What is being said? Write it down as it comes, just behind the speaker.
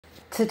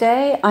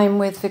Today I'm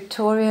with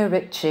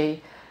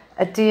Ritchie,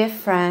 a dear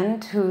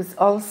friend who's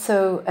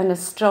also an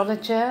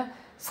astrologer,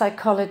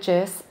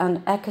 psychologist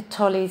and Eckhart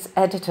Tolle's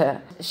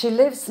editor. She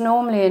lives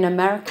normally in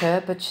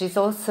America, but she's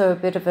also a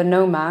bit of a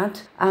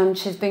nomad, and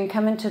she's been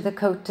coming to the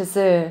Côte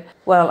d'Azur.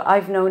 Well,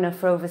 I've known her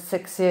for over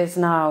 6 years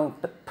now,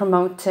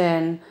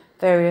 promoting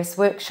various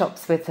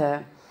workshops with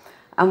her,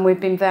 and we've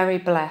been very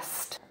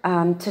blessed.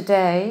 And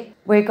today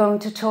we're going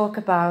to talk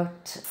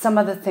about some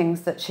of the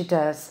things that she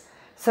does.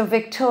 So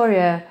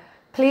Victoria,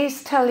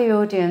 please tell the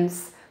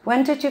audience,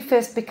 when did you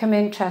first become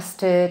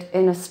interested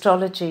in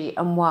astrology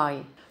and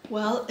why?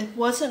 Well, it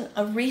wasn't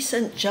a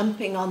recent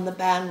jumping on the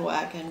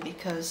bandwagon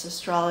because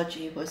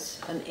astrology was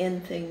an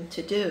in thing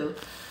to do.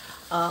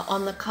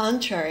 On the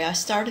contrary, I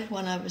started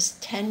when I was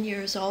 10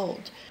 years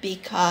old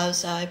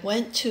because I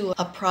went to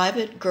a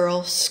private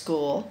girls'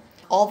 school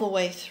all the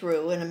way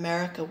through. In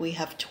America, we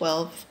have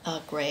 12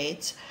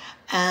 grades,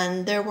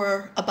 and there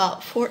were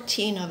about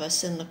 14 of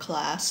us in the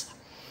class.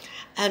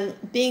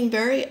 And being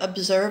very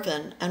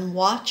observant and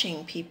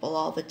watching people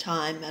all the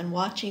time and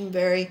watching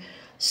very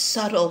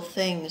subtle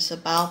things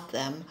about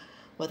them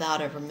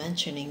without ever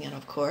mentioning it,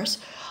 of course,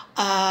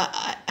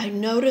 I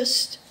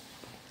noticed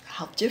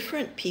how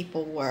different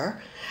people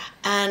were.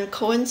 And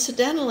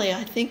coincidentally,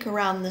 I think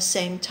around the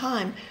same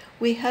time,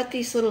 we had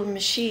these little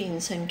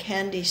machines in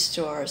candy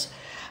stores,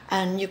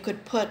 and you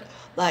could put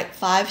like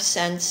 5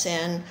 cents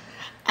in,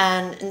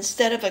 and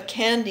instead of a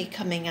candy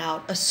coming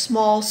out, a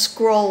small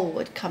scroll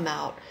would come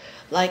out,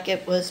 like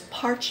it was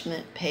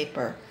parchment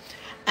paper.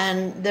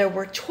 And there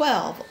were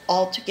 12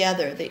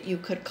 altogether that you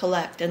could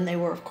collect, and they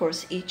were, of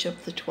course, each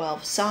of the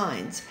 12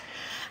 signs.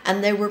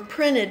 And they were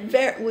printed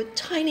with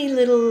tiny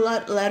little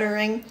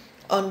lettering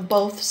on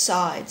both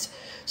sides.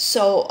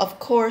 So, of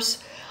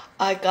course,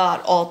 I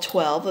got all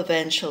 12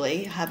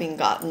 eventually, having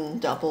gotten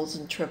doubles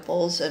and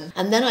triples, and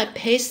then I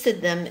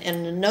pasted them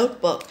in a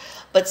notebook.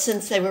 But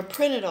since they were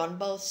printed on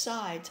both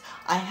sides,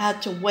 I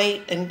had to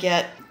wait and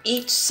get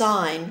each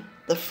sign,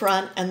 the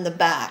front and the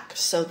back,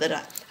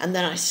 and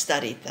then I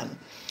studied them.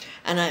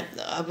 And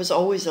I was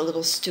always a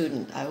little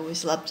student. I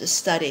always loved to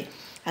study.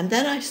 And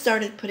then I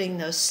started putting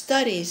those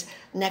studies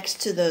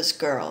next to those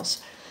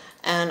girls.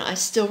 And I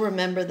still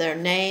remember their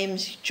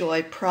names: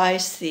 Joy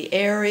Price, the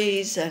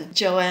Aries, and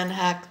Joanne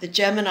Hack, the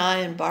Gemini,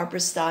 and Barbara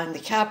Stein, the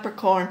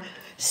Capricorn,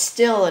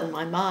 still in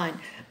my mind.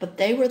 But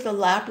they were the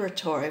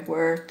laboratory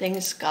where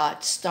things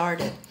got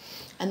started.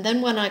 And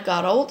then when I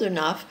got old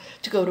enough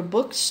to go to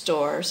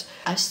bookstores,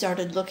 I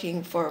started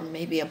looking for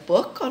maybe a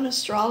book on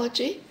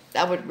astrology.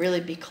 That would really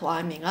be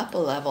climbing up a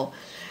level.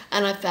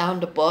 And I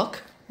found a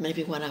book,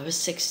 maybe when I was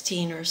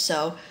 16 or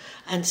so,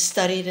 and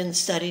studied and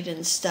studied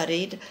and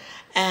studied.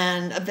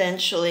 And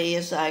eventually,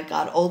 as I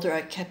got older,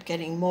 I kept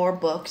getting more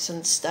books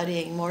and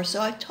studying more.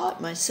 So I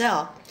taught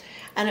myself.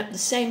 And at the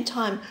same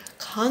time,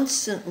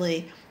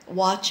 constantly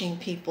watching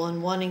people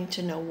and wanting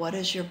to know, what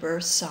is your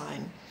birth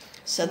sign?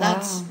 So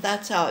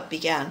that's how it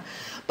began.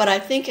 But I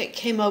think it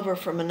came over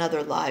from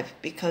another life,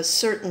 because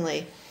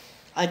certainly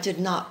I did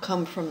not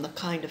come from the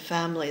kind of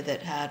family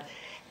that had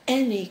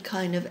any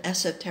kind of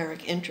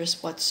esoteric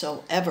interest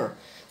whatsoever.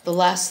 The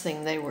last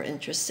thing they were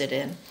interested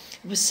in.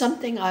 It was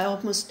something I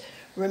almost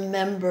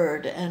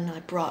remembered and I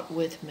brought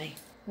with me.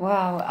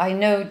 Wow, I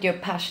know you're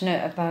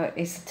passionate about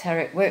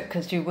esoteric work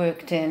because you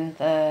worked in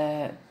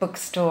the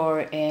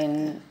bookstore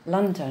in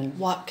London.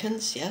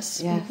 Watkins,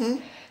 yes. Yes.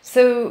 Mm-hmm.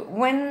 So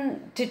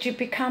when did you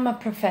become a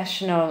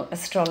professional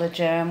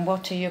astrologer, and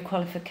what are your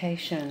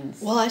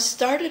qualifications? Well, I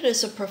started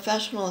as a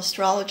professional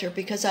astrologer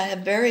because I have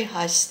very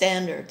high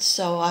standards,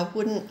 so I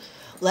wouldn't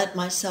let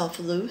myself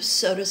loose,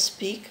 so to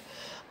speak,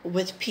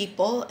 with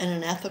people in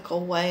an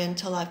ethical way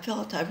until I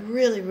felt I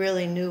really,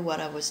 really knew what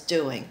I was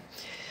doing.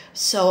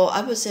 So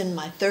I was in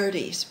my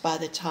 30s by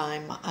the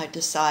time I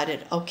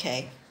decided,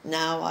 okay,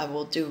 now I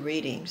will do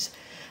readings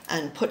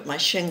and put my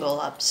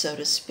shingle up, so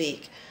to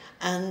speak.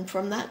 And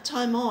from that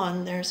time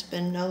on, there's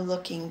been no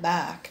looking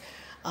back.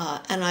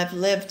 And I've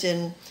lived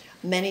in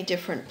many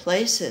different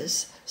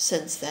places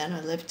since then.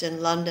 I lived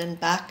in London,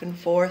 back and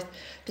forth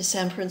to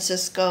San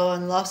Francisco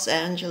and Los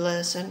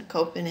Angeles and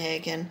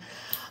Copenhagen.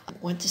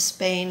 Went to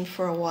Spain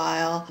for a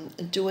while,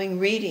 doing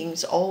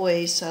readings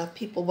always.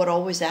 People would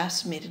always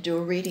ask me to do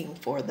a reading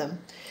for them.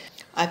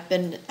 I've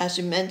been, as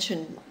you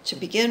mentioned, to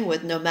begin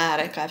with,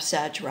 nomadic. I've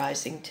Sag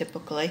rising,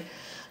 typically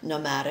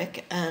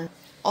nomadic, and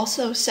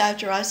also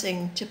Sag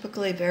rising,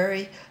 typically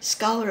very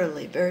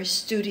scholarly, very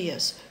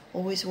studious,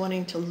 always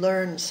wanting to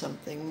learn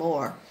something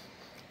more,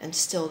 and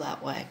still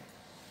that way.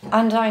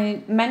 And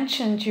I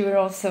mentioned you were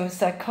also a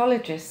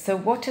psychologist, so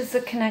what is the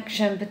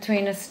connection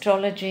between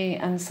astrology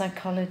and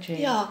psychology?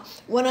 Yeah,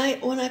 when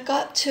I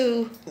got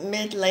to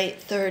mid-late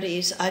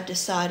 30s, I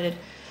decided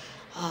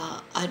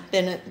I'd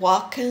been at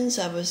Watkins.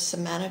 I was the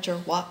manager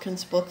of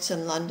Watkins Books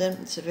in London.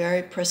 It's a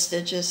very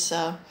prestigious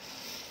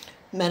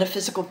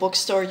metaphysical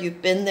bookstore.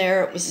 You've been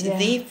there. It was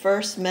the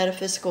first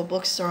metaphysical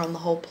bookstore on the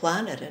whole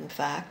planet, in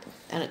fact,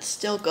 and it's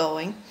still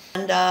going.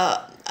 And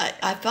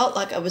I felt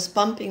like I was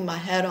bumping my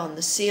head on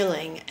the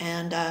ceiling,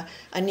 and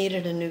I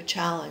needed a new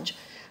challenge.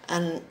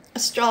 And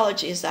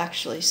Astrology is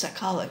actually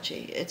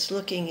psychology. It's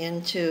looking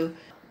into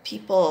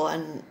people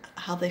and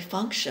how they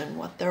function,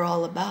 what they're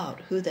all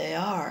about, who they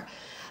are.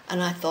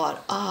 And I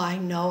thought, I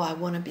know I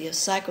want to be a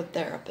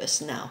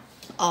psychotherapist now.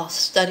 I'll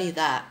study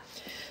that.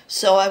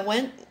 So I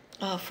went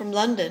from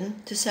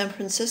London to San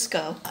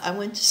Francisco. I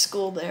went to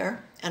school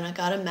there and I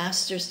got a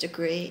master's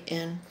degree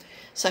in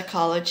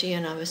psychology,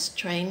 and I was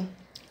trained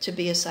to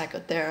be a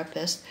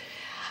psychotherapist.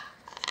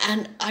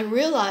 And I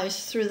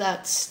realized through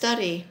that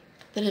study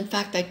that in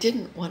fact I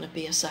didn't want to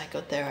be a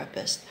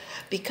psychotherapist,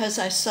 because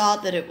I saw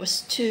that it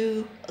was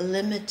too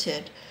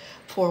limited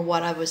for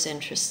what I was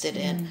interested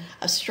in.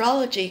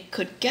 Astrology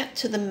could get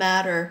to the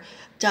matter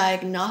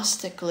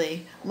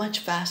diagnostically much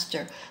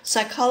faster.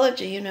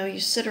 Psychology, you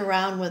sit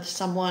around with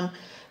someone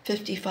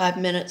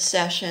 55-minute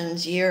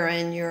sessions, year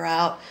in, year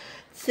out.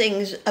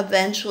 Things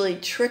eventually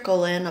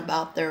trickle in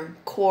about their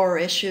core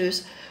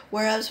issues,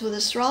 whereas with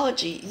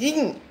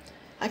astrology,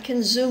 I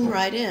can zoom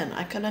right in.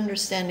 I can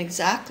understand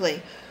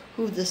exactly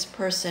who this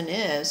person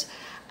is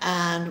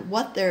and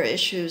what their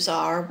issues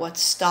are,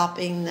 what's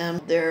stopping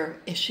them, their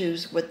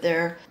issues with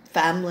their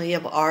family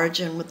of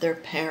origin, with their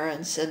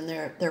parents, and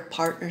their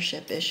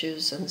partnership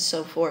issues and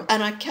so forth.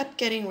 And I kept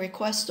getting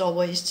requests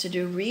always to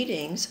do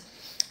readings,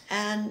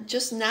 and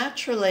just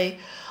naturally,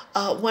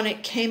 when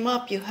it came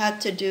up, you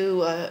had to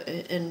do,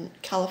 in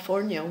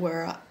California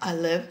where I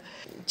live,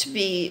 to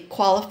be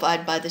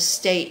qualified by the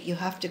state, you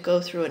have to go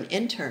through an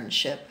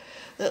internship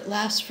that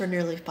lasts for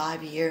nearly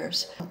 5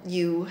 years.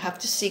 You have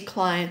to see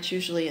clients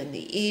usually in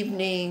the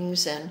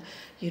evenings, and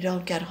you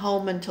don't get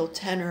home until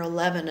 10 or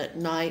 11 at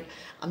night.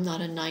 I'm not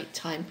a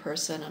nighttime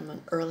person, I'm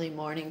an early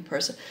morning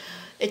person.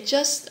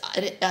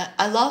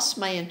 I lost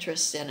my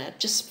interest in it,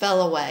 just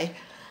fell away.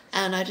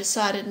 And I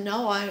decided,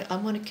 no, I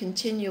want to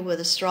continue with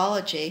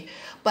astrology.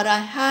 But I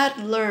had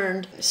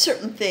learned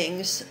certain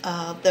things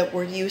that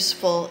were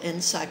useful in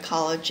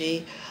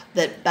psychology,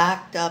 that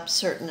backed up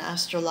certain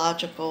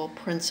astrological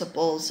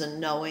principles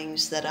and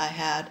knowings that I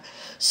had.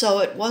 So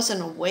it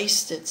wasn't a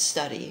wasted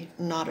study,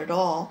 not at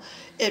all.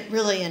 It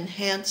really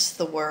enhanced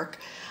the work.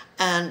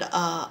 And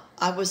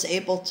I was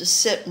able to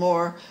sit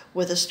more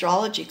with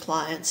astrology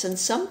clients. And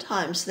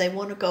sometimes they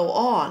want to go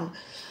on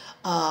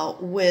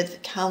with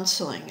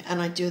counseling,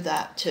 and I do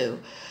that too.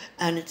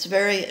 And it's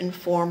very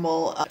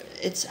informal.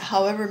 It's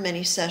however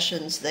many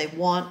sessions they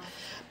want.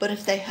 But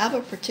if they have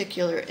a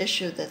particular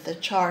issue that the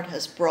chart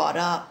has brought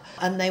up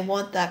and they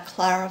want that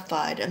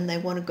clarified and they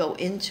want to go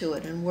into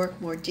it and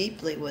work more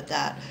deeply with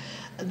that,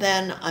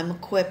 then I'm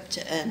equipped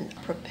and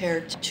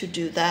prepared to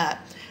do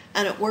that.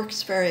 And it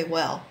works very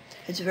well.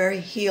 It's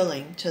very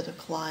healing to the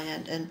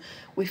client, and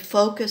we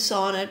focus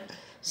on it.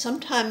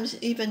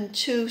 Sometimes even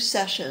 2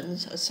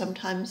 sessions,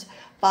 sometimes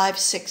 5,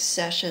 6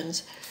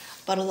 sessions,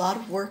 but a lot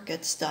of work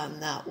gets done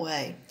that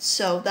way.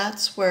 So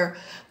that's where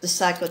the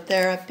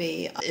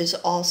psychotherapy is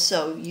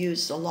also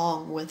used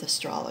along with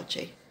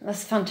astrology.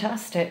 That's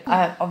fantastic.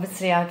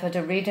 Obviously, I've had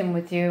a reading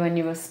with you and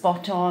you were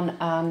spot on,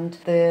 and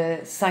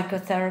the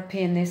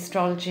psychotherapy and the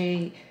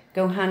astrology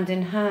go hand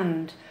in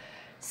hand.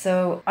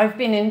 So I've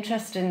been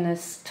interested in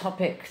this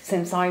topic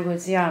since I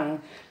was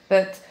young,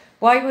 but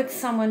why would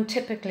someone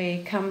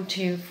typically come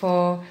to you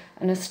for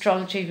an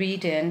astrology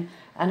reading,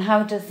 and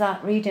how does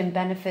that reading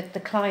benefit the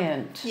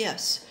client?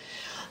 Yes.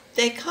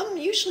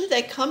 Usually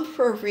they come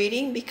for a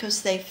reading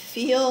because they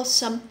feel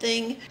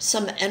something,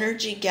 some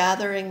energy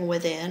gathering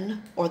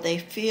within, or they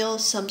feel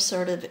some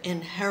sort of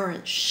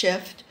inherent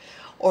shift,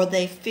 or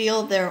they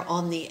feel they're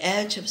on the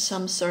edge of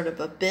some sort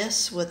of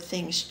abyss with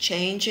things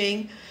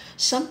changing.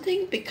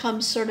 Something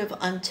becomes sort of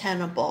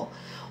untenable,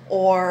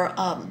 or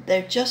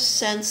they just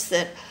sense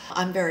that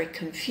I'm very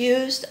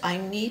confused, I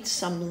need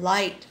some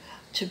light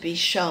to be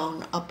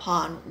shown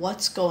upon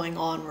what's going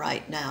on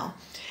right now.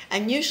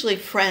 And usually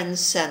friends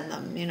send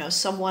them,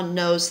 someone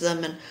knows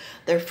them and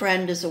their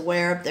friend is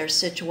aware of their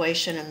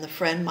situation, and the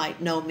friend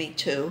might know me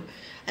too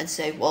and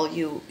say, well,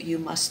 you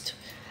must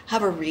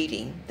have a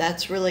reading.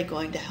 That's really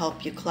going to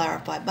help you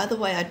clarify. By the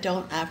way, I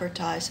don't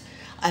advertise.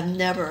 I've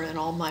never in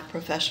all my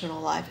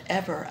professional life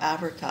ever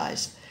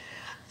advertised.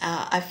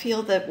 I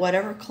feel that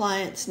whatever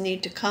clients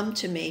need to come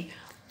to me,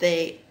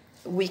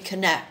 we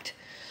connect.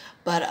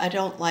 But I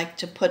don't like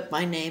to put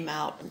my name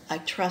out. I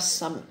trust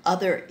some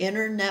other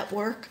inner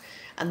network,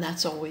 and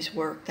that's always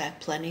worked. I have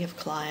plenty of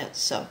clients,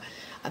 so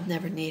I've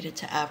never needed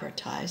to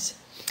advertise.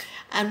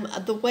 And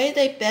the way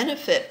they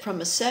benefit from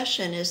a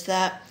session is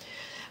that,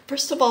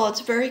 first of all,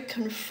 it's very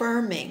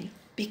confirming,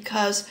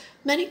 because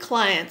many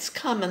clients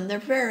come and they're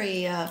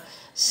very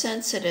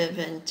sensitive,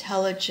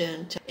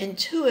 intelligent,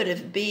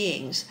 intuitive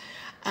beings,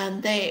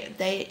 and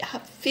they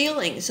have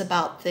feelings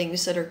about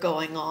things that are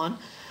going on,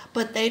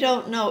 but they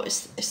don't know,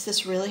 is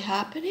this really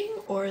happening,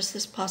 or is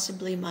this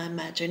possibly my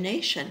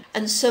imagination?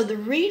 And so the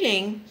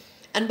reading,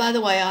 and by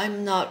the way,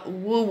 I'm not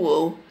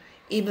woo-woo,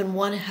 even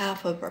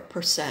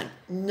 0.5%.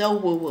 No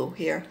woo-woo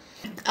here.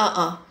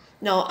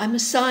 No, I'm a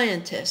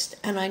scientist,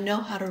 and I know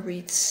how to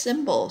read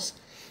symbols.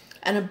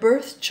 And a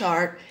birth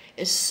chart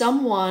is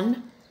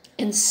someone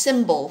in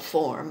symbol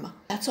form.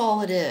 That's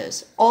all it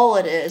is. All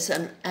it is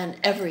and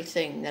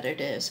everything that it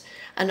is.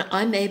 And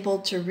I'm able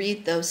to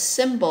read those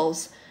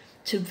symbols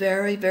to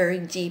very, very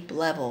deep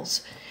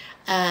levels.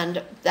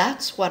 And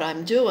that's what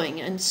I'm doing.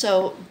 And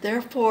so,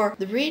 therefore,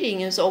 the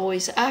reading is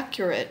always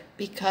accurate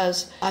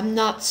because I'm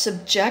not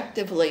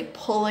subjectively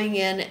pulling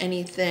in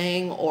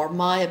anything or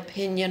my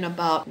opinion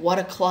about what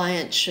a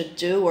client should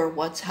do or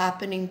what's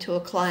happening to a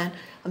client.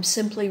 I'm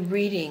simply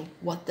reading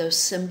what those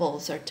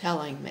symbols are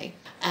telling me.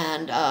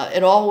 And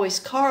it always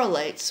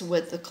correlates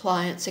with the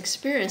client's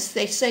experience.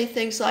 They say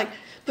things like,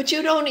 "But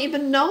you don't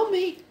even know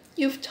me.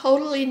 You've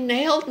totally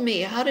nailed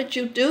me. How did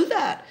you do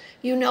that?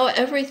 You know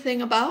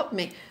everything about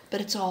me."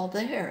 But it's all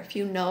there if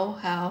you know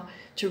how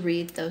to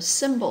read those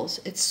symbols.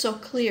 It's so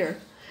clear,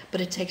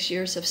 but it takes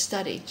years of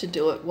study to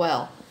do it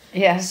well.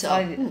 Yes, so,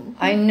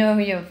 I know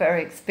you're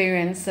very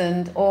experienced,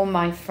 and all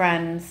my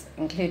friends,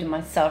 including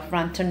myself,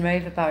 rant and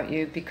rave about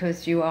you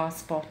because you are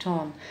spot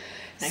on.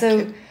 Thank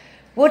you.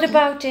 What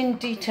about in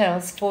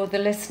details for the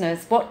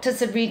listeners? What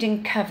does a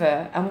reading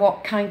cover and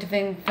what kind of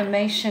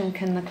information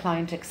can the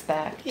client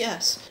expect?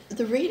 Yes,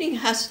 the reading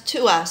has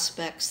two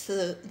aspects.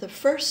 The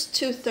first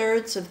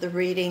 2/3 of the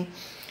reading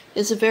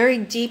is a very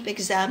deep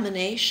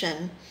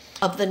examination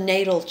of the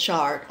natal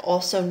chart,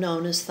 also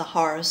known as the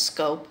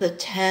horoscope, the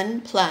 10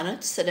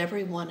 planets that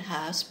everyone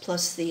has,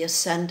 plus the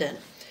ascendant.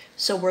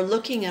 So we're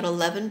looking at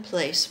 11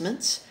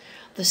 placements,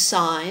 the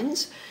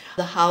signs,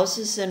 the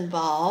houses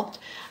involved,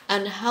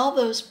 and how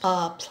those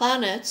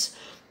planets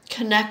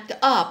connect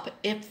up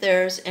if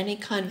there's any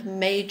kind of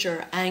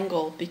major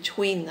angle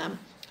between them.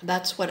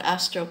 That's what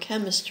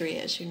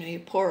astrochemistry is. You know, you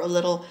pour a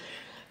little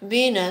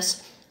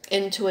Venus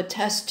into a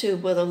test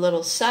tube with a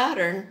little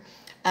Saturn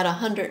at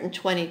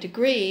 120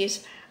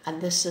 degrees,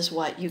 and this is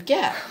what you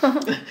get.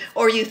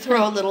 Or you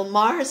throw a little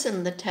Mars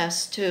in the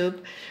test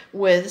tube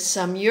with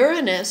some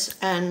Uranus,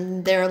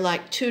 and they're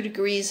like 2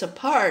 degrees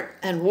apart,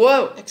 and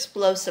whoa,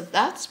 explosive,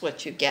 that's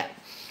what you get.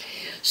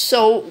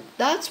 So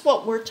that's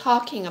what we're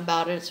talking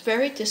about. It's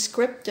very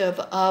descriptive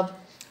of,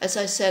 as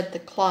I said, the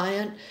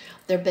client,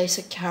 their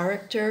basic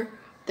character,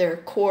 their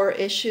core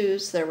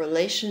issues, their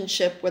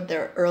relationship with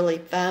their early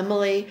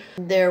family,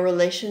 their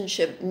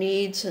relationship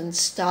needs and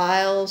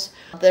styles,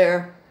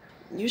 their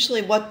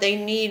usually what they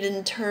need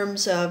in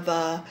terms of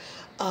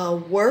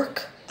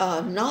work,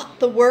 not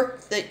the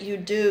work that you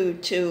do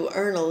to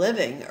earn a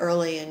living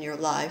early in your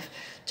life,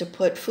 to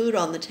put food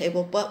on the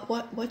table, but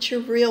what's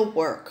your real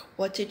work?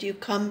 What did you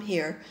come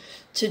here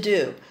to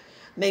do?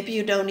 Maybe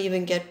you don't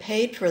even get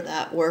paid for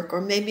that work,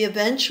 or maybe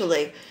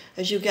eventually,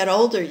 as you get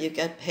older, you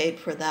get paid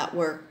for that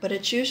work. But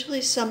it's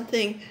usually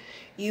something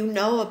you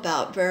know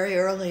about very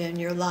early in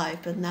your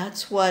life, and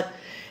that's what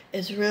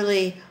is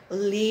really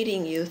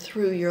leading you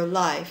through your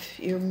life.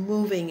 You're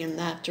moving in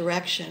that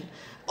direction,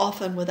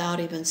 often without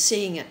even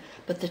seeing it,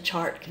 but the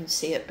chart can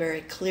see it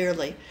very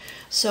clearly.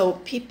 So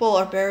people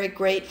are very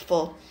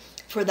grateful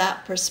for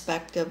that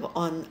perspective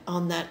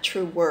on that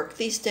true work.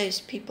 These days,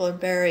 people are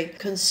very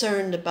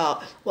concerned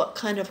about what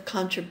kind of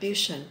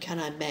contribution can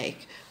I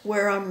make?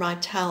 Where are my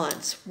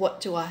talents?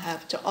 What do I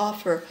have to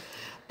offer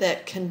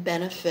that can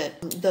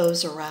benefit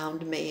those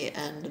around me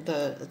and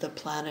the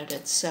planet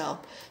itself?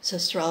 So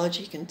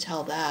astrology can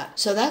tell that.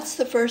 So that's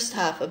the first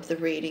half of the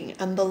reading.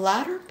 And the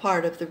latter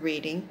part of the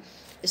reading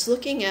is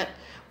looking at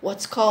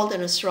what's called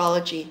in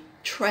astrology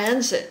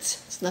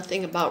transits. It's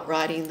nothing about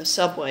riding the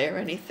subway or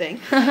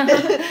anything.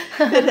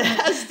 It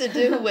has to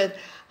do with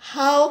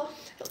how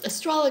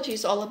astrology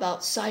is all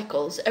about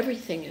cycles.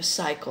 Everything is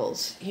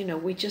cycles. You know,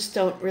 we just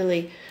don't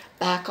really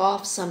back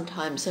off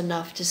sometimes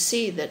enough to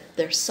see that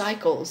there's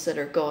cycles that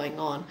are going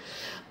on.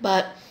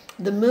 But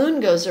the moon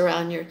goes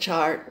around your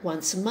chart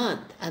once a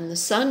month, and the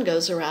sun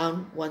goes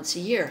around once a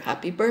year.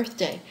 Happy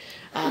birthday.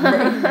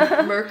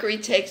 Mercury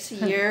takes a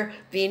year,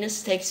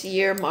 Venus takes a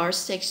year,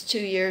 Mars takes 2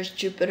 years,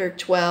 Jupiter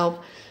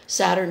 12,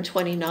 Saturn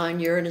 29,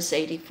 Uranus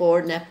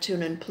 84,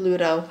 Neptune and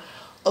Pluto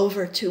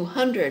over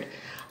 200.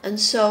 And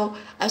so,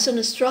 as an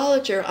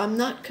astrologer, I'm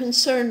not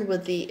concerned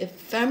with the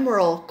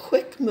ephemeral,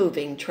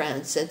 quick-moving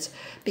transits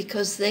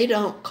because they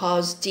don't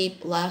cause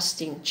deep,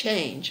 lasting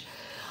change.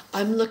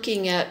 I'm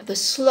looking at the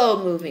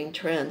slow-moving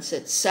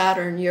transits,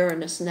 Saturn,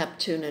 Uranus,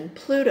 Neptune, and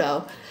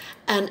Pluto.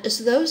 And as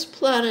those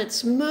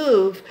planets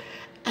move,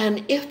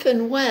 and if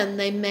and when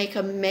they make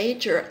a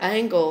major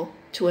angle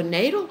to a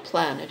natal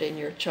planet in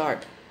your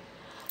chart,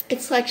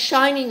 it's like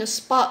shining a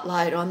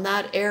spotlight on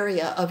that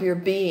area of your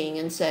being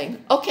and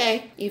saying,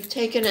 okay, you've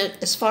taken it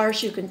as far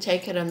as you can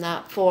take it in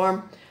that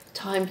form,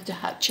 time to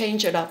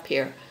change it up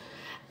here.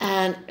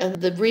 And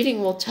the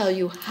reading will tell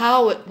you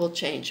how it will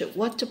change it,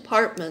 what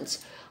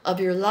departments of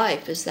your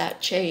life is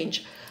that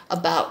change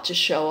about to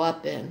show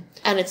up in.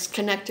 And it's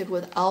connected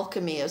with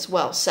alchemy as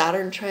well.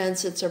 Saturn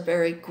transits are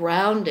very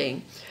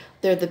grounding.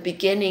 They're the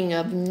beginning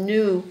of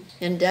new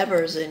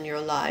endeavors in your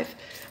life.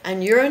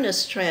 And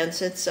Uranus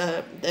transits,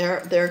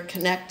 they're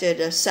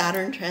connected.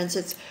 Saturn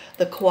transits,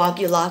 the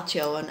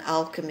coagulatio in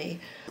alchemy.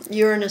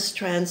 Uranus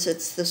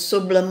transits, the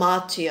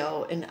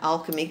sublimatio in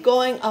alchemy.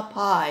 Going up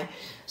high,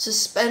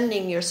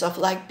 suspending yourself,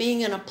 like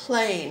being in a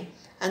plane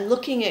and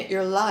looking at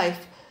your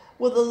life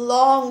with a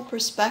long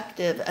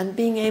perspective and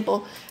being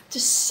able to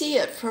see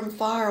it from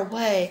far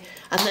away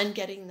and then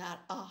getting that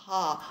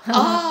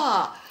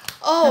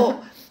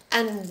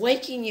and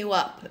waking you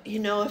up. You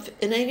know, if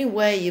in any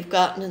way you've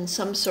gotten in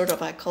some sort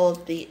of, I call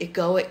it the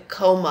egoic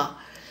coma,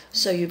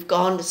 so you've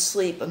gone to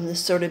sleep in this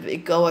sort of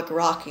egoic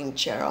rocking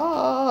chair.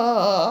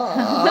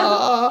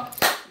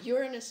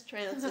 Uranus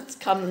transits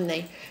come and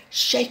they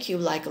shake you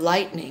like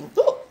lightning,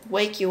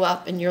 wake you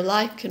up, and your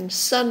life can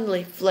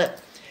suddenly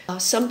flip.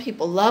 Some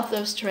people love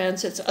those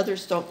transits,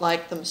 others don't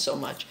like them so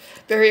much.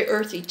 Very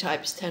earthy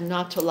types tend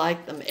not to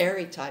like them.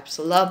 Airy types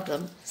love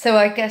them. So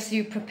I guess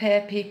you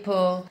prepare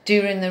people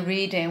during the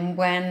reading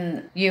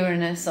when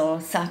Uranus or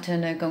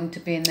Saturn are going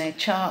to be in their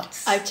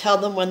charts. I tell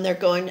them when they're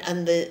going,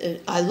 and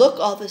I look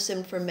all this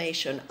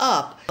information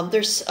up.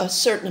 There's a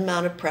certain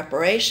amount of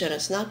preparation.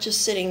 It's not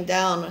just sitting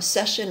down. A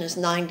session is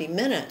 90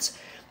 minutes,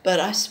 but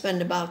I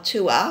spend about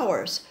 2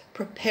 hours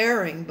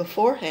preparing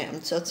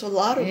beforehand. So it's a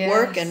lot of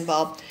work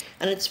involved,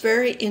 and it's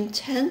very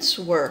intense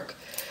work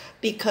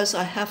because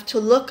I have to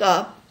look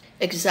up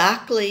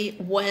exactly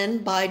when,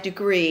 by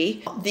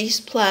degree,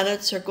 these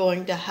planets are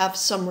going to have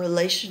some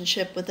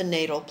relationship with the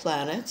natal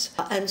planets.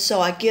 And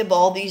so I give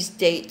all these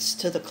dates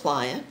to the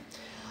client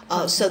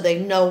so they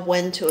know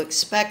when to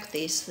expect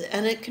these.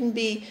 And it can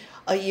be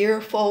a year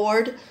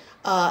forward.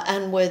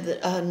 And with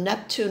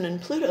Neptune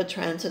and Pluto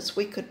transits,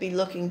 we could be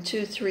looking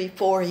 2, 3,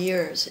 4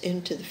 years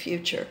into the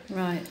future.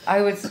 Right.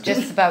 I was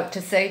just about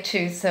to say to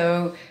you,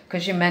 so,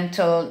 because you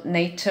mentioned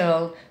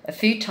natal a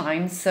few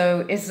times,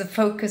 so is the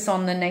focus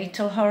on the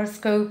natal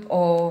horoscope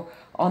or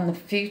on the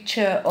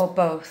future or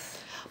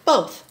both?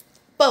 Both.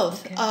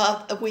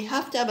 Okay. We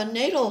have to have a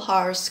natal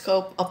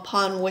horoscope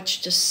upon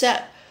which to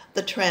set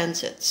the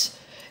transits.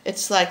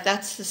 It's like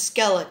that's the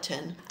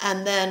skeleton.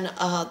 And then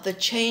the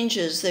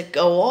changes that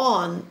go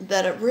on,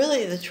 that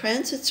really the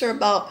transits are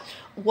about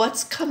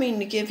what's coming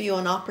to give you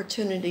an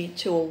opportunity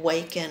to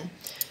awaken,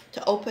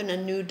 to open a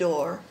new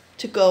door,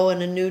 to go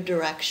in a new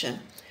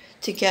direction,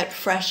 to get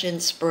fresh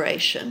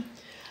inspiration.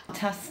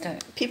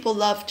 Fantastic. People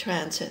love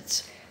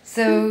transits.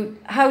 So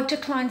how do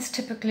clients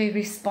typically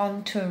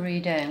respond to a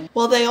reading?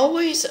 Well, they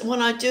always, when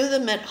I do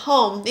them at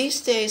home, these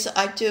days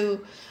I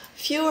do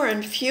fewer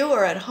and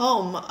fewer at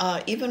home,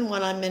 even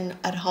when I'm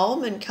at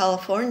home in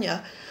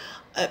California.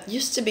 It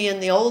used to be in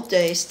the old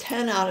days,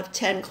 10 out of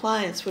 10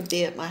 clients would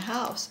be at my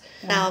house.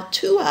 Yeah. Now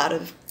 2 out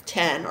of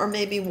 10, or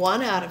maybe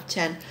 1 out of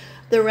 10.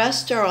 The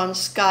rest are on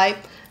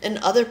Skype in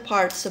other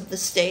parts of the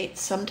States,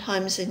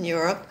 sometimes in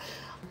Europe.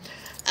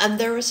 And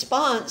their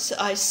response,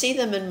 I see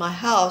them in my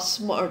house,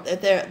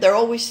 they're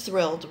always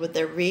thrilled with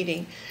their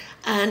reading.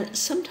 And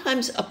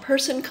sometimes a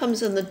person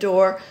comes in the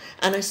door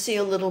and I see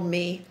a little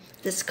me,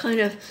 this kind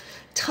of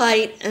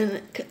tight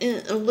and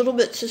a little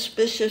bit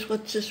suspicious,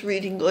 what's this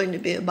reading going to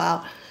be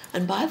about?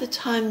 And by the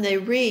time they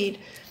leave,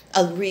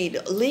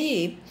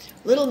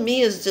 little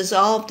me is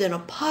dissolved in a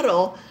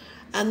puddle,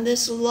 and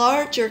this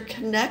larger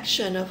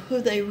connection of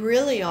who they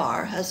really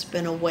are has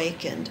been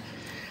awakened.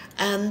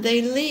 And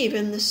they leave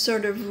in this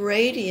sort of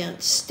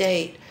radiant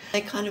state.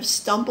 They kind of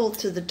stumble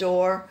to the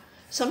door.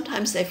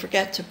 Sometimes they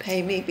forget to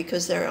pay me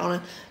because they're on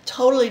a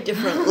totally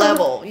different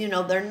level. You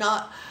know, they're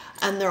not,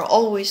 and they're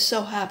always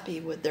so happy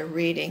with their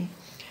reading.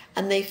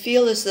 And they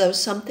feel as though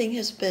something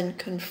has been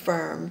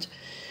confirmed,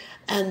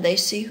 and they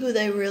see who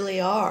they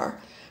really are.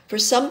 For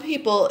some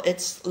people,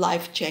 it's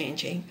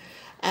life-changing,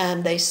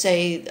 and they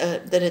say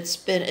that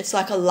it's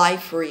like a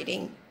life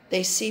reading.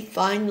 They see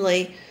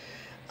finally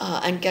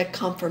and get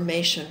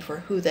confirmation for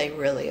who they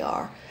really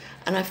are.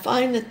 And I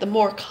find that the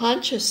more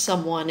conscious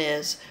someone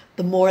is,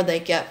 the more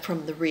they get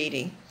from the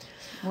reading.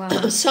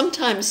 Wow.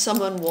 Sometimes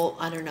someone will,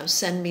 I don't know,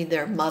 send me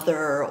their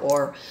mother,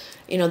 or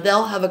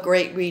they'll have a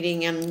great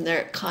reading and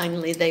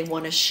they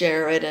want to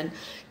share it and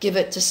give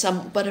it to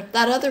some. But if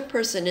that other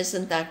person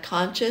isn't that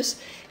conscious,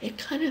 it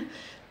kind of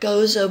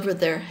goes over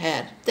their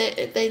head.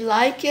 They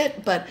like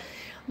it, but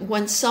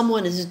when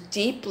someone is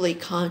deeply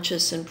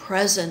conscious and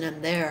present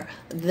and there,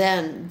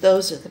 then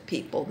those are the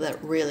people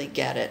that really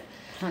get it.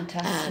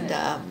 Fantastic.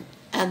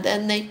 And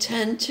then they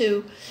tend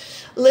to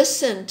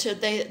listen to,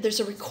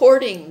 there's a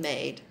recording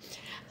made.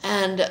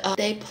 And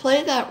they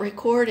play that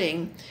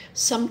recording.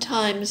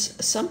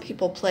 Sometimes some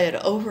people play it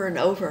over and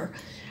over,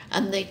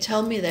 and they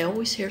tell me they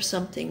always hear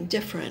something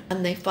different,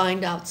 and they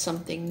find out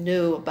something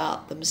new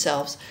about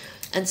themselves.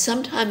 And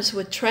sometimes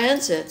with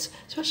transits,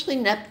 especially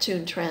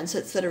Neptune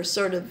transits that are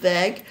sort of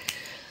vague,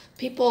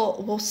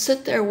 people will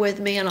sit there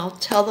with me and I'll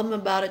tell them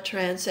about a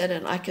transit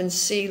and I can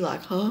see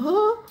like,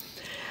 huh?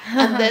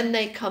 And then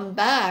they come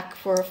back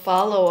for a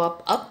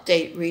follow-up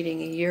update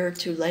reading a year or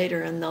two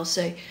later, and they'll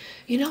say,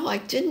 I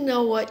didn't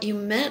know what you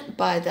meant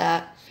by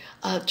that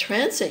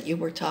transit you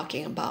were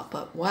talking about,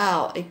 but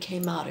wow, it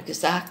came out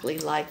exactly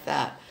like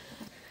that.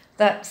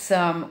 That's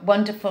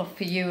wonderful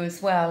for you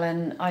as well.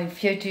 And I've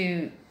heard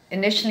you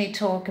initially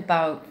talk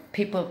about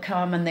people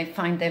come and they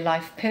find their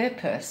life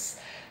purpose,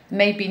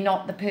 maybe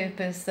not the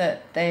purpose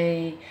that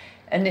they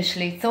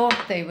initially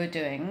thought they were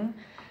doing,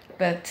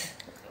 but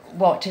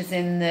what is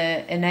in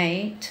the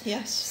innate.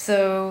 Yes.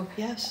 So,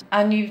 yes.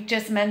 And you've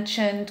just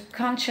mentioned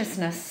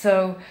consciousness.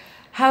 So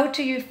how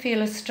do you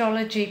feel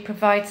astrology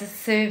provides a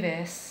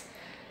service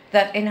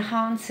that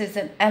enhances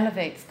and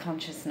elevates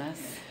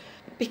consciousness?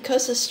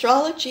 Because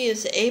astrology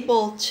is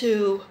able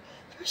to,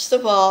 first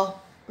of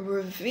all,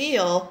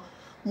 reveal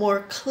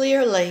more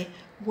clearly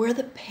where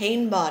the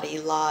pain body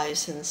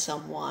lies in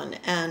someone.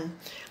 And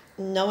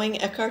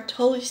knowing Eckhart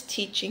Tolle's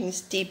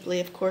teachings deeply,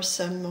 of course,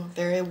 I'm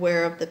very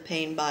aware of the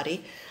pain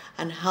body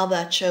and how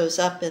that shows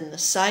up in the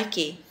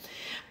psyche.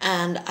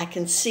 And I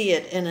can see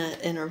it in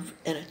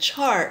a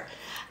chart.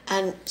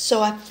 And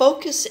so I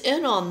focus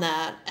in on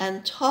that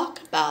and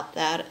talk about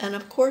that. And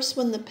of course,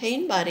 when the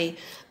pain body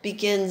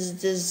begins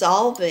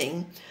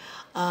dissolving,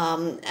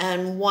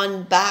 and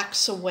one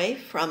backs away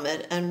from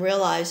it and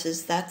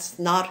realizes that's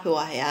not who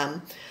I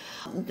am,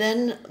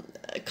 then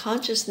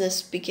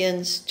consciousness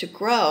begins to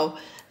grow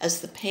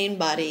as the pain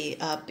body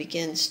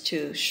begins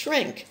to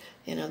shrink.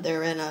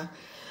 They're in a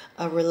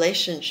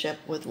relationship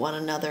with one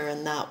another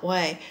in that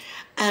way.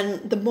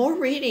 And the more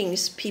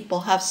readings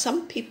people have,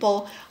 some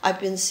people, I've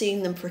been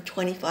seeing them for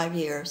 25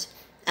 years,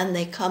 and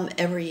they come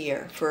every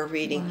year for a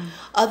reading. Wow.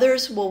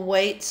 Others will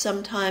wait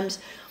sometimes.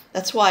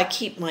 That's why I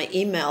keep my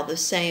email the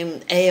same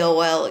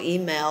AOL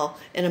email.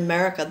 In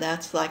America,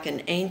 that's like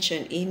an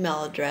ancient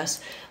email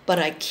address. But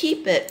I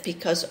keep it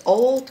because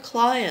old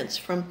clients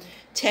from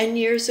 10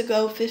 years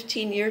ago,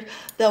 15 years,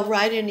 they'll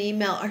write an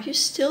email, "Are you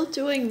still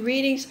doing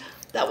readings?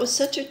 That was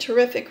such a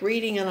terrific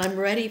reading, and I'm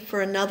ready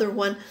for another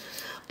one."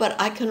 But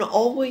I can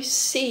always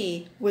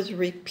see with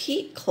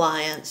repeat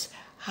clients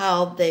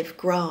how they've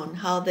grown,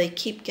 how they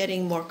keep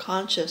getting more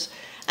conscious.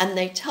 And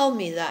they tell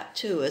me that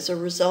too. As a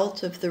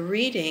result of the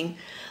reading,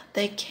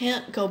 they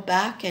can't go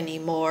back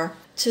anymore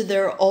to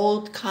their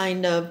old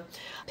kind of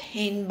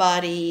pain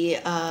body,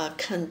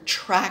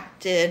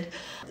 contracted,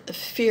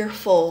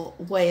 fearful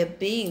way of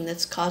being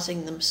that's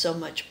causing them so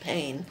much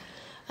pain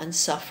and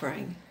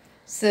suffering.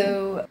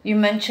 So you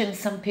mentioned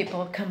some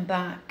people come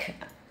back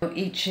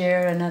each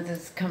year and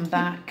others come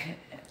back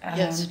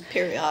yes,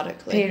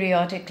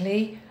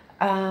 periodically.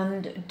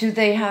 And do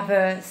they have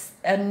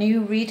a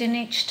new reading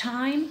each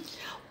time?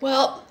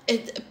 Well,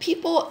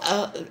 people,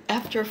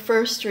 after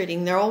first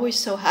reading, they're always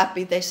so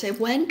happy. They say,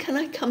 "When can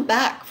I come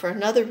back for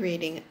another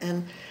reading?"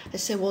 And I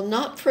say, "Well,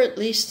 not for at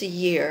least a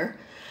year.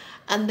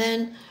 And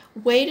then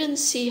wait and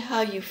see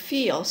how you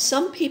feel."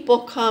 Some people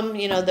come,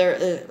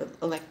 they're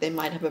like they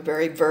might have a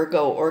very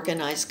Virgo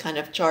organized kind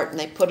of chart, and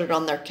they put it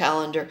on their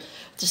calendar,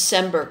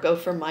 December, go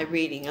for my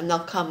reading, and they'll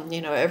come,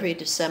 every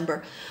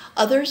December.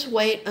 Others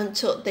wait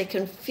until they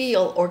can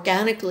feel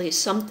organically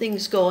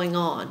something's going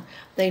on.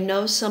 They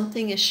know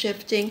something is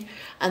shifting,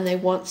 and they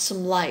want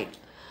some light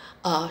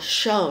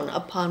shown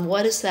upon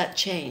what is that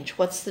change,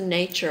 what's the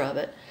nature of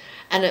it.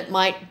 And it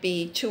might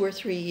be 2 or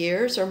 3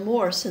 years or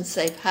more since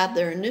they've had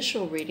their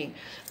initial reading,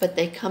 but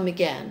they come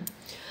again.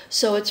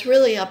 So it's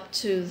really up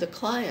to the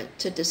client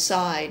to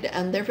decide,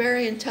 and they're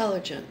very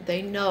intelligent.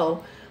 They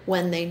know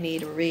when they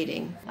need a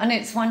reading. And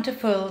it's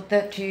wonderful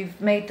that you've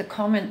made the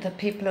comment that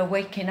people are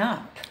waking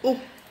up. Oh,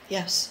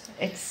 yes.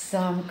 It's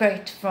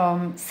great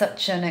from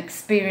such an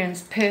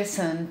experienced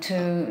person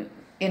to,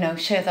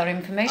 share that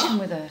information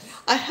with us.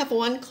 I have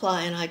one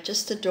client, I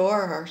just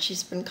adore her.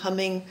 She's been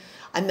coming.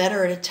 I met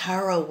her at a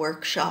tarot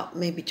workshop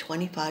maybe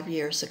 25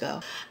 years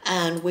ago,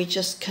 and we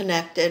just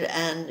connected,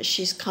 and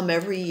she's come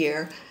every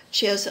year.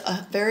 She has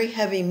a very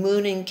heavy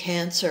moon in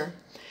Cancer,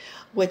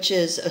 which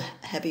is a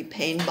heavy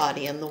pain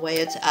body in the way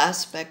it's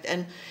aspect,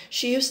 and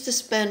she used to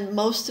spend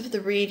most of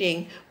the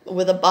reading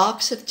with a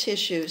box of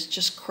tissues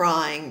just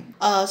crying,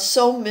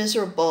 so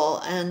miserable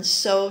and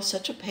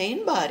such a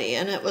pain body,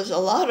 and it was a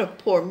lot of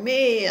poor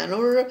me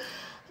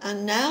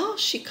and now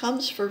she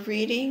comes for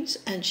readings,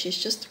 and she's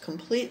just a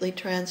completely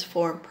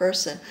transformed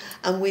person.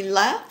 And we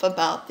laugh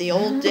about the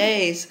old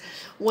days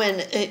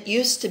when it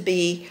used to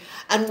be,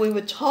 and we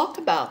would talk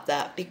about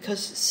that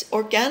because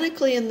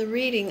organically in the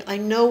reading, I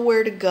know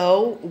where to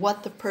go,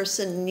 what the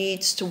person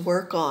needs to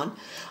work on.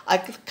 I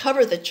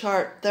cover the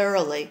chart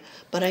thoroughly,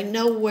 but I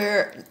know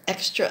where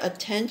extra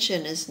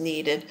attention is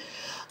needed.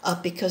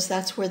 Because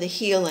that's where the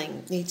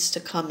healing needs to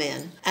come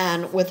in.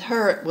 And with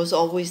her, it was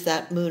always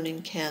that moon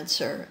in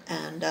Cancer.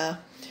 And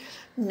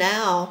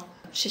now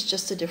she's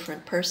just a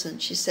different person.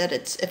 She said,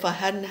 if I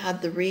hadn't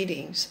had the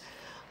readings,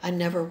 I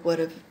never would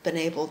have been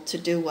able to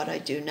do what I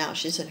do now.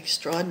 She's an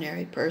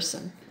extraordinary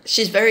person.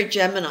 She's very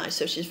Gemini,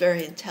 so she's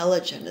very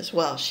intelligent as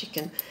well. She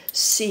can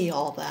see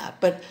all that.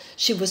 But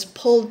she was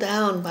pulled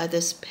down by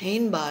this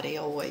pain body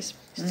always.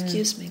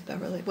 Excuse me,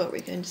 Beverly, what were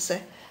you going to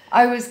say?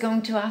 I was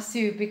going to ask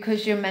you,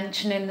 because you're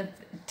mentioning the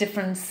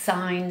different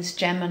signs,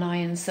 Gemini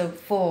and so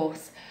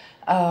forth,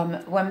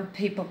 when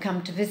people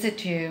come to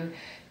visit you,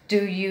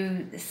 do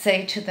you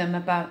say to them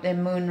about their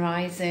moon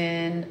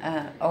rising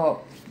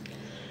or...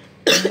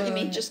 You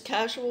mean just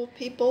casual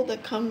people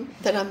that come,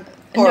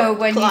 No,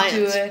 when clients.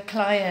 You do a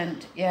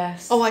client,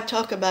 yes. Oh, I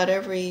talk about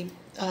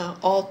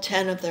all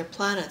 10 of their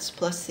planets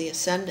plus the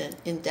ascendant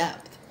in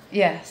depth.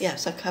 Yes.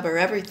 Yes, I cover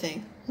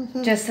everything.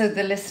 Just so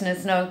the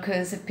listeners know,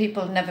 because if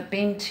people have never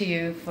been to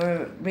you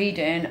for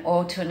reading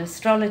or to an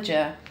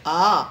astrologer.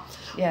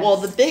 Yes. Well,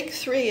 the big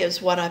three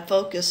is what I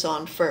focus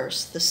on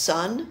first: the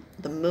sun,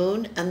 the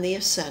moon, and the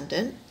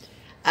ascendant.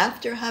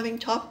 After having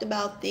talked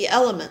about the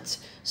elements,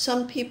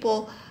 some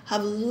people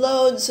have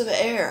loads of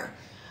air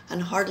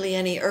and hardly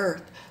any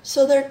earth.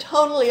 So they're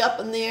totally up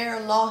in the air,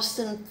 lost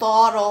in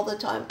thought all the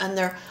time, and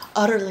they're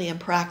utterly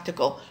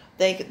impractical.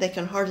 They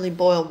can hardly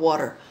boil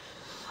water.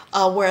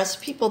 Whereas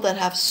people that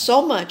have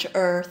so much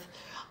earth,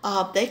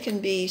 they can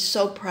be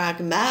so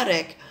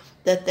pragmatic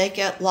that they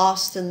get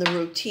lost in the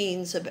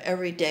routines of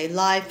everyday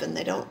life and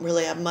they don't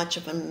really have much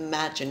of an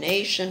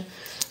imagination.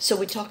 So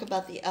we talk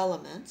about the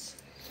elements.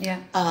 Yeah.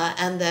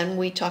 And then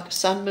we talk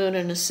sun, moon,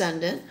 and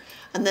ascendant,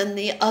 and then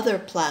the other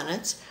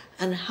planets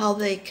and how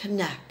they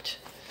connect.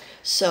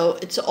 So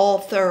it's all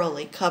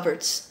thoroughly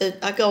covered.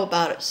 I go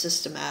about it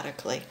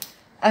systematically.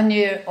 And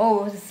you're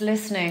always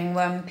listening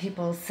when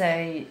people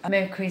say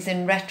Mercury's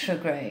in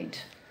retrograde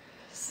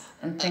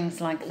and things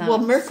like that. Well,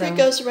 Mercury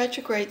goes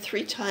retrograde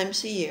 3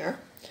 times a year.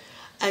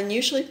 And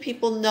usually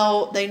people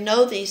know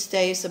these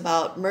days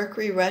about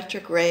Mercury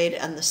retrograde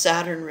and the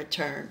Saturn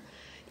return.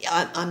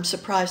 I'm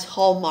surprised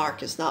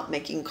Hallmark is not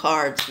making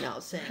cards now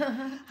saying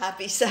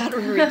Happy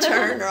Saturn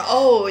return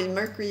or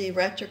Mercury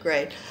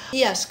retrograde.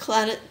 Yes,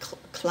 clients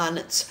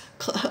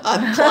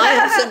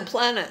and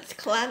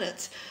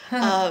planets.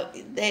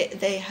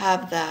 They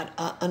have that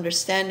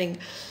understanding.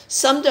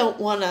 Some don't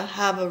want to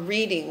have a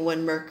reading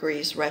when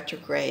Mercury's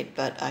retrograde,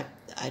 but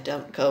I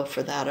don't go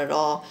for that at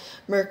all.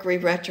 Mercury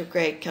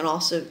retrograde can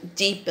also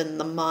deepen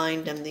the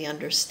mind and the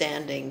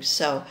understanding,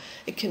 so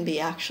it can be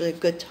actually a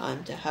good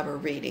time to have a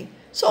reading.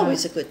 It's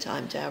always a good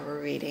time to have a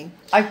reading.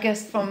 I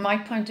guess from my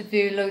point of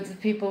view, loads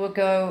of people will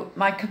go,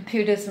 my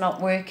computer's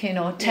not working,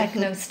 or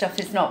techno stuff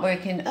is not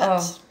working.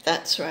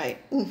 That's right.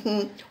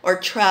 Or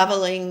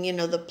traveling,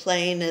 the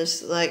plane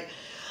is like,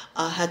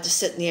 I had to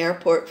sit in the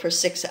airport for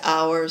 6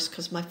 hours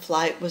because my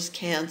flight was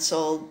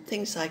canceled.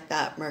 Things like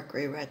that,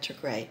 Mercury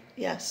retrograde,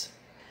 yes.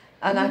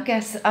 And I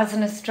guess as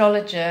an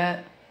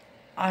astrologer,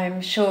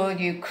 I'm sure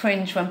you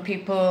cringe when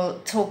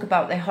people talk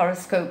about their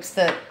horoscopes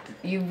that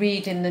you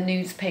read in the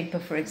newspaper,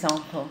 for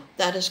example.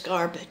 That is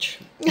garbage.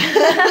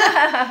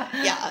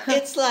 Yeah,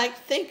 it's like,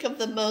 think of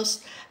the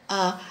most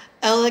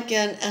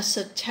elegant,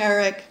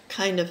 esoteric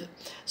kind of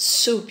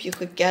soup you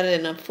could get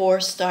in a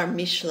 4-star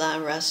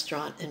Michelin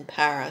restaurant in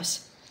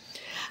Paris.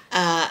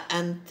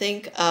 And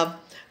think of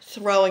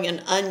throwing an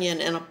onion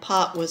in a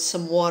pot with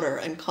some water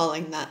and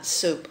calling that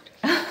soup.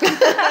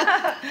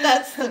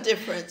 That's the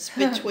difference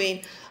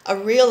between a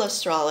real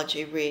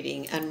astrology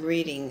reading and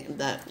reading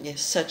that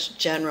is such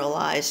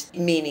generalized,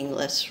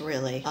 meaningless,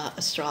 really,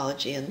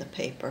 astrology in the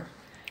paper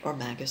or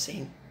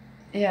magazine.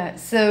 Yeah,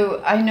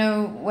 so I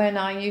know when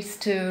I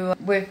used to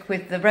work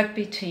with the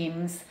rugby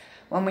teams,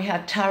 when we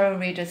had tarot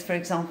readers, for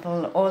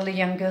example, all the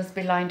young girls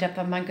be lined up,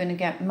 am I going to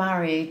get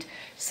married?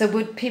 So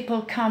would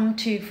people come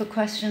to you for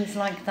questions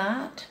like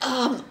that?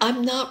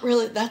 I'm not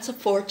really, that's a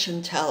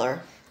fortune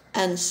teller.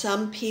 And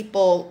some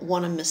people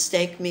want to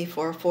mistake me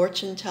for a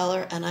fortune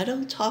teller, and I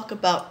don't talk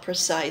about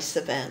precise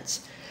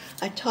events.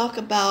 I talk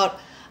about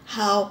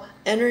how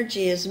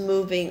energy is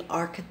moving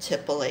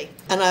archetypally.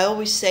 And I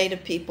always say to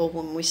people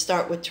when we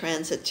start with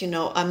transits,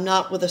 I'm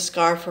not with a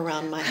scarf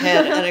around my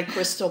head and a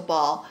crystal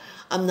ball.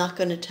 I'm not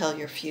going to tell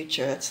your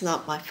future. It's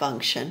not my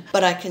function.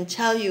 But I can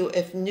tell you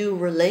if new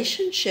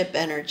relationship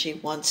energy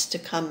wants to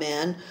come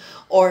in,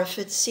 or if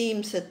it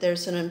seems that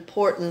there's an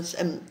importance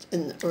in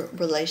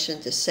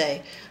relation to,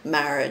 say,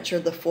 marriage or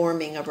the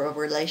forming of a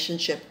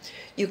relationship.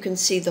 You can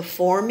see the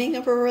forming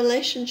of a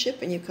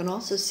relationship, and you can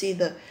also see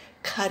the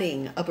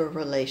cutting of a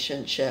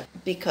relationship,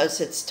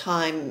 because it's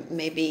time.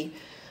 Maybe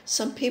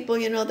some people,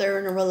 they're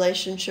in a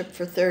relationship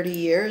for 30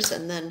 years,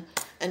 and then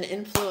an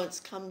influence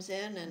comes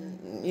in,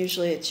 and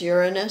usually it's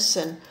Uranus,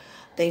 and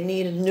they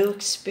need a new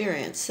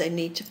experience. They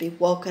need to be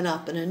woken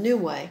up in a new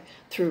way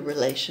through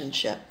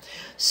relationship.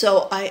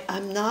 So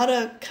I'm not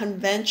a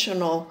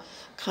conventional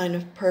kind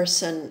of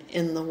person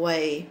in the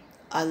way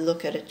I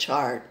look at a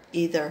chart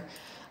either.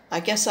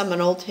 I guess I'm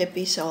an old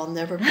hippie, so I'll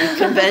never be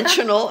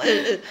conventional.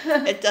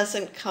 It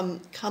doesn't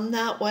come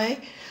that way.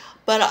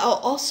 But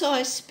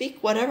I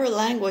speak whatever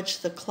language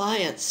the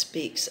client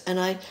speaks, and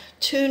I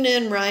tune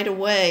in right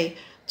away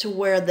to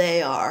where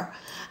they are.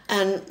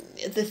 And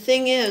the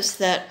thing is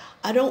that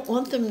I don't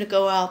want them to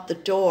go out the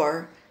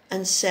door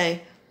and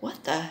say,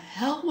 what the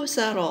hell was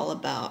that all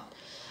about?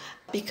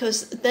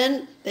 Because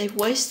then they've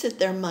wasted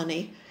their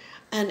money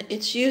and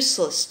it's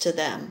useless to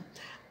them.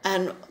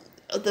 And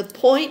the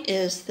point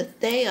is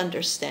that they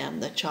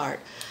understand the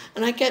chart.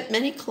 And I get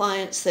many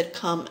clients that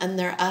come and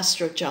they're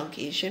astro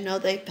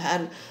junkies. They've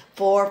had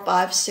 4,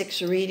 5,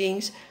 6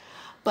 readings,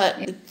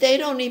 but they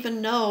don't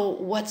even know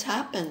what's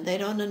happened. They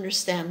don't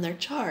understand their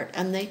chart.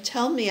 And they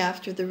tell me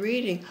after the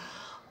reading,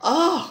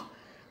 oh,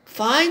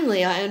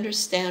 finally I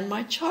understand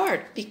my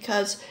chart,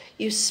 because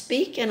you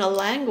speak in a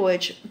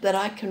language that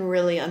I can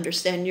really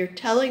understand. You're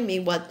telling me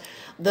what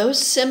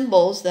those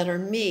symbols that are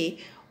me,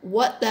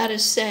 what that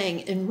is saying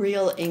in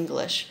real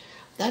English.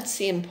 That's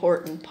the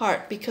important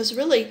part, because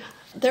really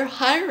they're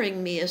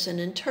hiring me as an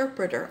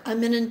interpreter.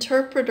 I'm an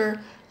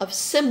interpreter of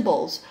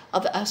symbols,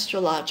 of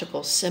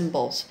astrological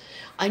symbols.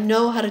 I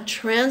know how to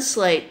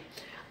translate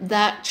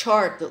that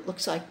chart that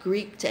looks like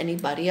Greek to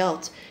anybody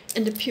else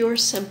into pure,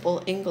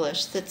 simple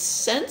English that's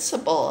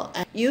sensible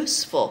and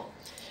useful.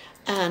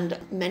 And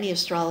many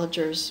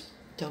astrologers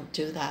don't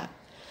do that.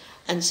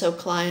 And so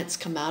clients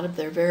come out of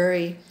there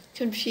very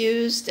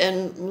confused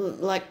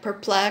and like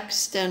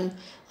perplexed and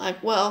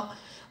like, well,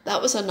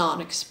 that was a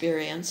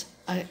non-experience.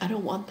 I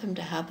don't want them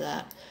to have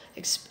that.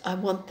 I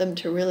want them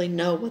to really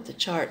know what the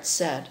chart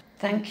said.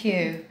 Thank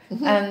you.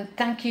 And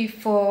thank you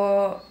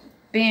for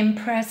being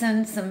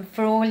present and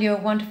for all your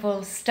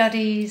wonderful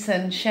studies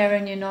and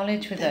sharing your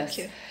knowledge with us.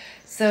 Thank you.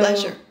 So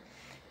Pleasure.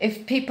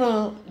 if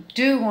people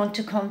do want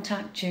to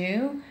contact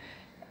you,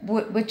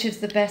 which is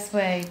the best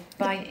way?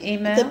 By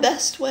email? The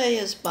best way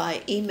is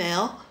by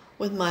email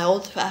with my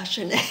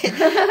old-fashioned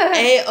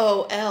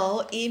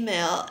AOL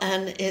email,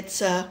 and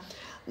it's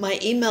my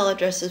email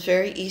address is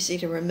very easy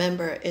to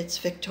remember. It's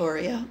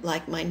Victoria,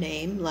 like my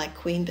name, like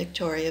Queen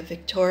Victoria,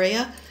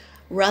 Victoria.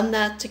 Run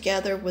that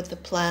together with the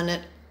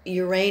planet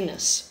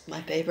Uranus,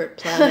 my favorite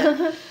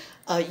planet.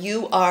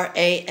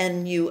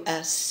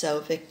 Uranus, so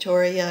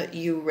Victoria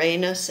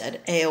Uranus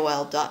at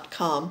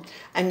AOL.com,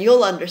 and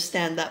you'll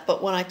understand that.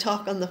 But when I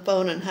talk on the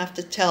phone and have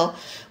to tell,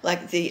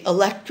 like, the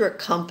electric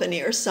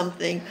company or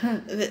something,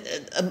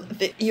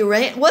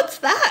 what's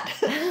that?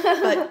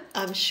 But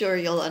I'm sure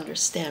you'll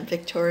understand.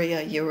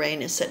 Victoria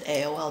Uranus at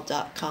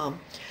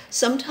AOL.com.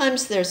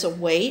 Sometimes there's a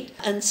wait,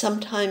 and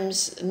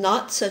sometimes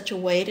not such a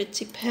wait. It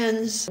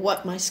depends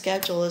what my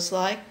schedule is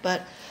like,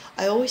 but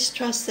I always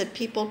trust that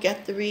people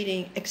get the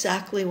reading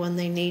exactly when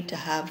they need to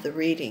have the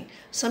reading.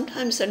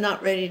 Sometimes they're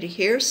not ready to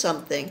hear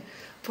something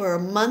for a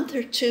month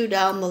or two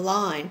down the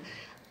line.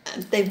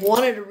 And they've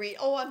wanted to read,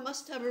 oh, I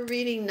must have a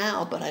reading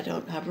now, but I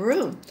don't have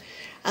room.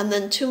 And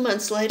then 2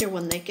 months later,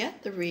 when they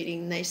get the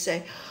reading, they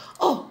say,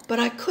 oh, but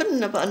I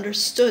couldn't have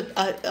understood.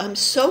 I'm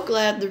so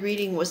glad the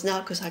reading was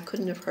now because I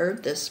couldn't have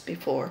heard this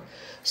before.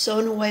 So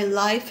in a way,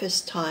 life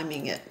is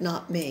timing it,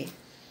 not me.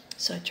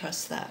 So I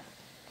trust that.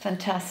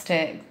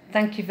 Fantastic.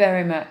 Thank you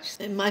very much.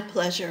 My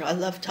pleasure. I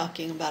love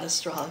talking about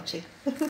astrology.